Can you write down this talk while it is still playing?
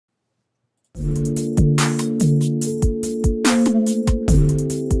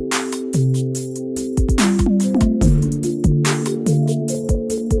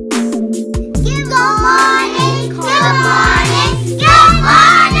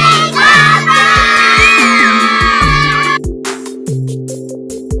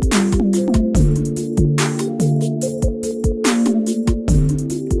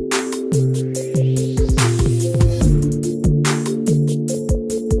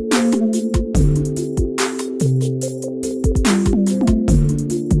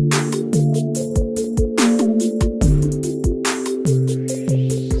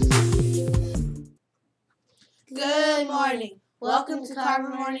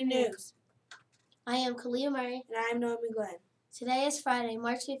Morning News. I am Kalia Murray. And I am Naomi Glenn. Today is Friday,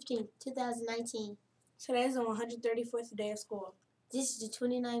 March 15th, 2019. Today is the 134th day of school. This is the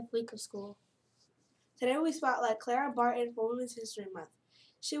 29th week of school. Today we spotlight Clara Barton for Women's History Month.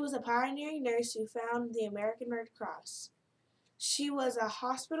 She was a pioneering nurse who founded the American Red Cross. She was a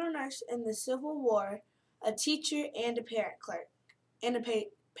hospital nurse in the Civil War, a teacher, and a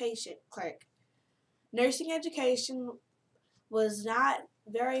patient clerk. Nursing education was not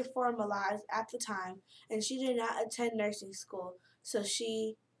very formalized at the time, and she did not attend nursing school, so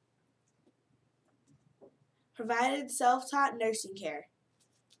she provided self-taught nursing care.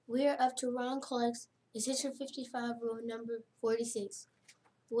 We are up to Ron Clark's Essential 55 rule number 46.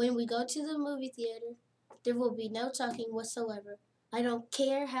 When we go to the movie theater, there will be no talking whatsoever. I don't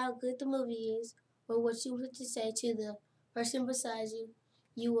care how good the movie is or what you want to say to the person beside you.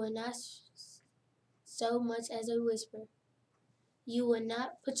 You will not so much as a whisper. You will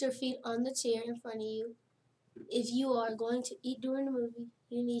not put your feet on the chair in front of you. If you are going to eat during the movie,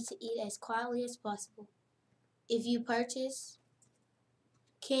 you need to eat as quietly as possible. If you purchase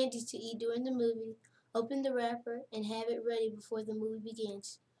candy to eat during the movie, open the wrapper and have it ready before the movie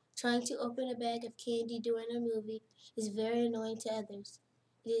begins. Trying to open a bag of candy during a movie is very annoying to others.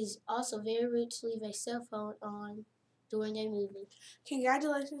 It is also very rude to leave a cell phone on during a movie.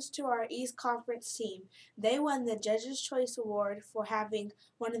 Congratulations to our East Conference team. They won the Judge's Choice Award for having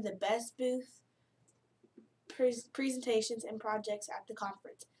one of the best booth presentations and projects at the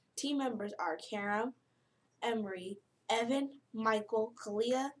conference. Team members are Karam, Emery, Evan, Michael,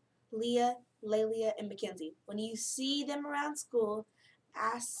 Kalia, Leah, Lelia, and Mackenzie. When you see them around school,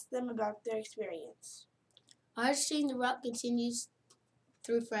 ask them about their experience. Arching the Rock continues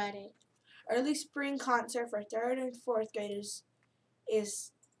through Friday. Early spring concert for 3rd and 4th graders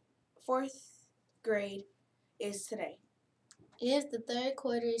is 4th grade is today. Yes, the third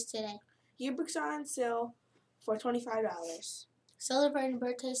quarter is today. Yearbooks are on sale for $25. Celebrating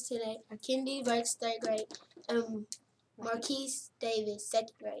birthdays today are Kendi Burks, 3rd grade, and Marquise Davis,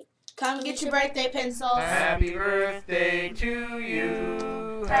 2nd grade. Come get your birthday pencils. Happy birthday to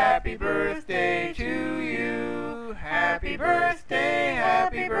you. Happy birthday to you. Happy birthday,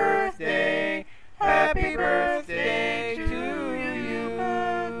 happy birthday. Happy birthday to you.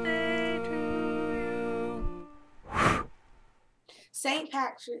 Birthday to you. St.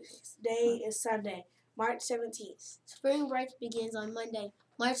 Patrick's Day is Sunday, March 17th. Spring break begins on Monday,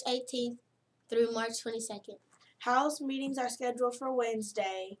 March 18th through March 22nd. House meetings are scheduled for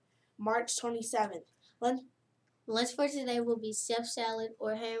Wednesday, March 27th. Lunch for today will be chef salad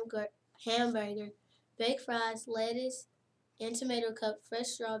or hamburger, baked fries, lettuce, and tomato cup, fresh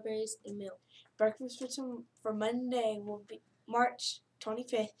strawberries, and milk. Breakfast for Monday will be March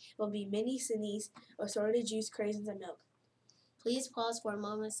 25th will be mini Cindy's, assorted juice, craisins, and milk. Please pause for a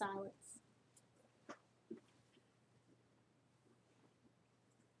moment of silence.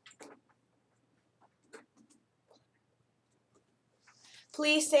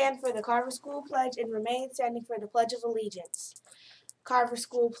 Please stand for the Carver School Pledge and remain standing for the Pledge of Allegiance. Carver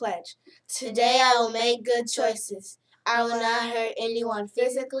School Pledge. Today I will make good choices. I will not hurt anyone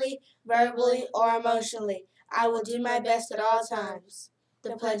physically, verbally, or emotionally. I will do my best at all times.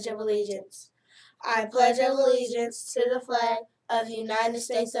 The Pledge of Allegiance. I pledge allegiance to the flag of the United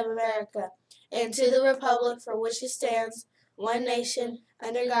States of America and to the republic for which it stands, one nation,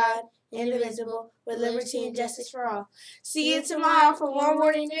 under God, indivisible, with liberty and justice for all. See you tomorrow for more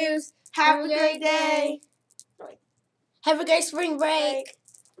morning news. Have a great day. Have a great spring break.